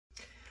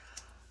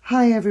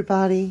Hi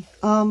everybody.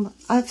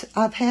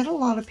 I've had a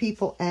lot of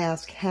people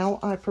ask how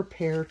I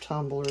prepare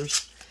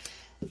tumblers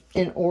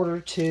in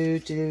order to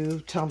do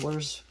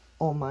tumblers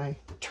on my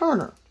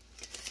turner.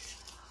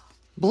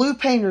 Blue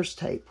painter's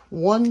tape,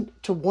 1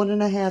 to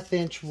 1.5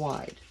 inch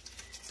wide.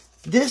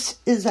 This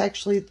is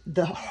actually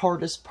the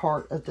hardest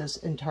part of this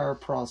entire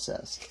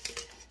process.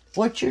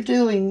 What you're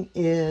doing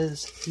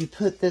is you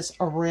put this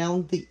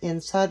around the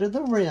inside of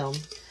the rim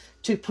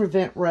to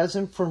prevent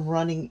resin from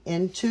running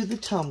into the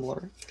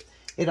tumbler.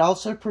 It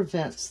also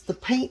prevents the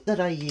paint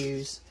that I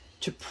use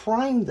to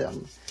prime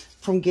them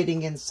from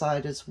getting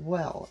inside as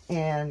well,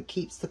 and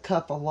keeps the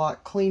cup a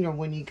lot cleaner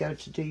when you go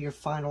to do your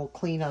final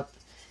cleanup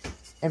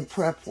and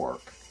prep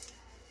work.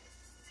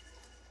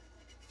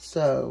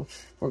 So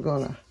we're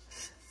gonna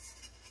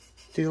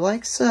do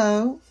like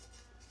so.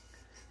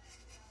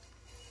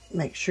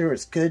 Make sure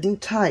it's good and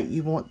tight.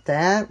 You want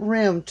that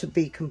rim to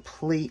be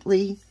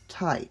completely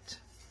tight.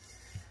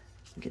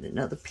 Get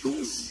another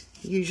piece.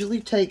 Usually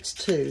takes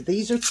 2.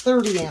 These are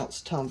 30-ounce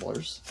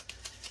tumblers,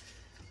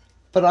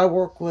 but I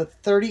work with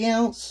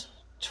 30-ounce,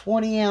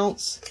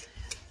 20-ounce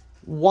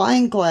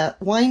wine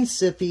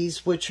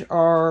sippies, which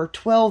are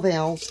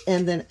 12-ounce,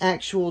 and then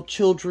actual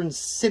children's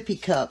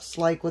sippy cups,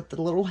 like with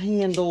the little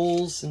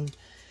handles and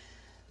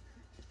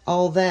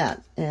all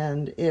that.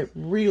 And it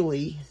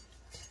really,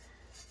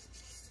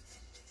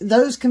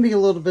 those can be a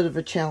little bit of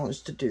a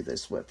challenge to do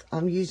this with.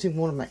 I'm using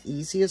one of my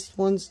easiest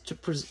ones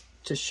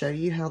to show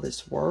you how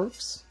this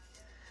works.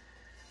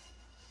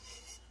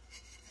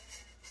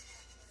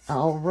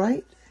 All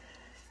right,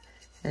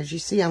 as you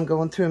see, I'm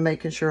going through and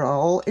making sure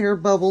all air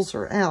bubbles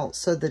are out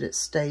so that it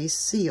stays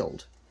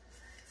sealed,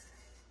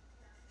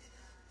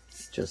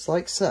 just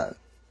like so.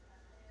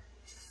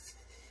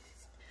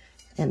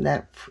 And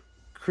that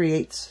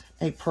creates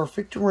a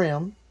perfect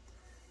rim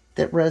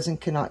that resin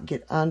cannot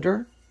get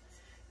under,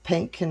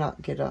 paint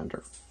cannot get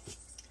under.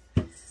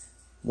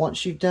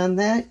 Once you've done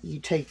that, you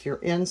take your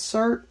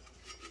insert,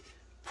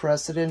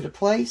 press it into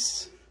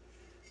place.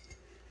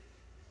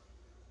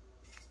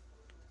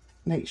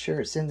 Make sure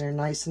it's in there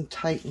nice and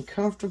tight and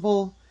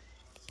comfortable.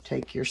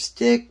 Take your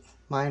stick.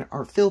 Mine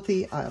are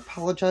filthy. I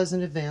apologize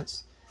in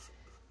advance.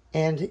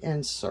 And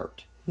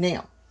insert.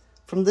 Now,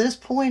 from this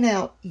point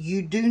out,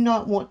 you do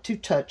not want to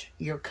touch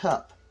your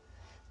cup.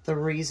 The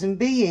reason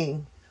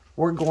being,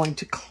 we're going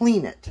to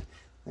clean it.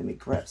 Let me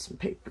grab some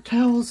paper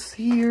towels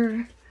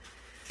here.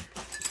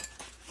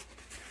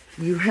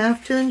 You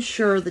have to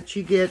ensure that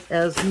you get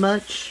as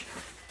much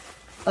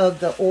of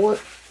the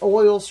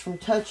oils from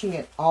touching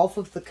it off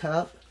of the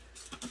cup,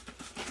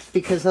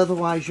 because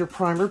otherwise your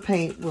primer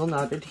paint will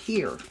not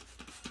adhere.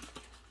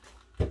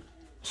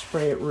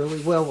 Spray it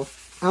really well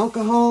with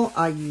alcohol.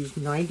 I use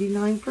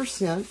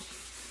 99%.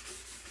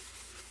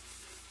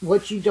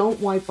 What you don't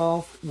wipe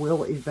off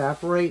will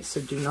evaporate,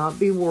 so do not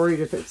be worried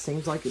if it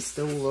seems like it's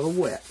still a little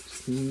wet.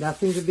 It's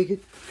nothing to be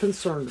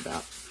concerned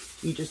about.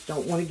 You just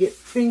don't want to get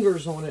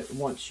fingers on it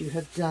once you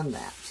have done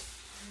that.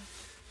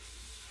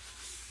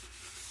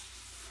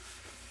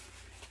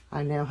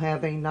 I now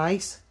have a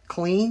nice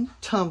clean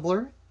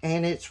tumbler,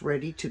 and it's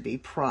ready to be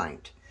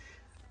primed.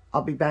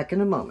 I'll be back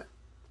in a moment.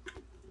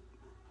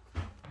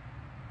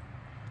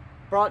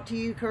 Brought to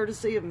you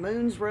courtesy of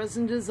Moon's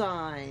Resin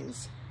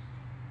Designs.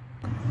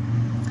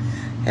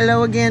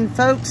 Hello again,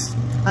 folks.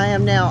 I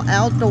am now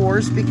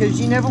outdoors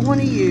because you never want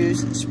to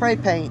use spray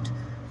paint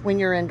when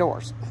you're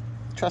indoors.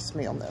 Trust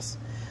me on this.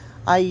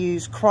 I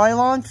use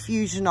Krylon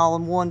Fusion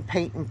All-in-One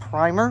paint and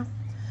primer.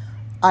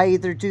 I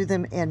either do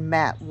them in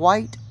matte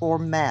white or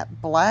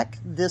matte black.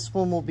 This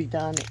one will be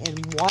done in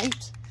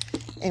white.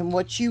 And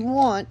what you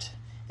want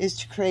is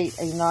to create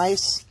a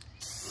nice,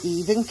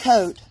 even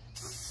coat.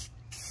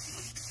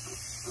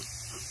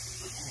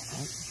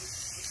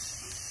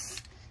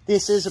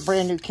 This is a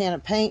brand new can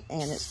of paint,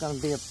 and it's going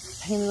to be a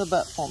pain in the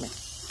butt for me.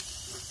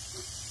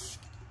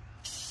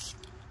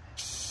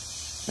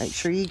 Make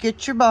sure you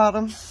get your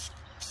bottom.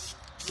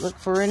 Look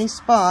for any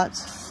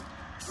spots.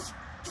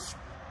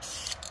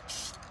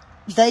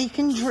 They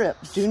can drip.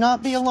 Do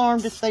not be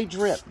alarmed if they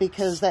drip,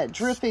 because that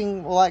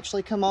dripping will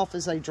actually come off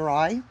as they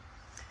dry.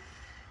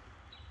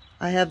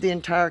 I have the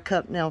entire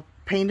cup now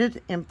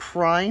painted and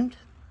primed,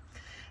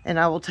 and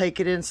I will take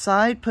it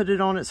inside, put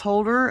it on its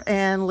holder,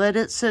 and let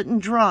it sit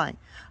and dry.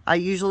 I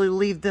usually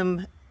leave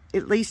them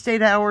at least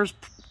 8 hours,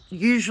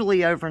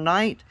 usually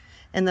overnight,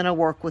 and then I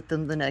work with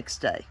them the next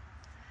day.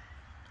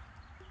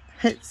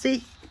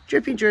 See?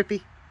 Drippy,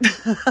 drippy.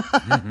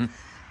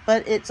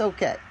 But it's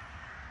okay.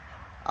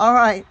 All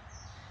right.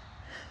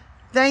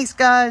 Thanks,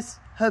 guys.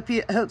 Hope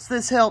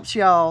this helps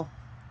y'all.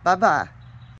 Bye-bye.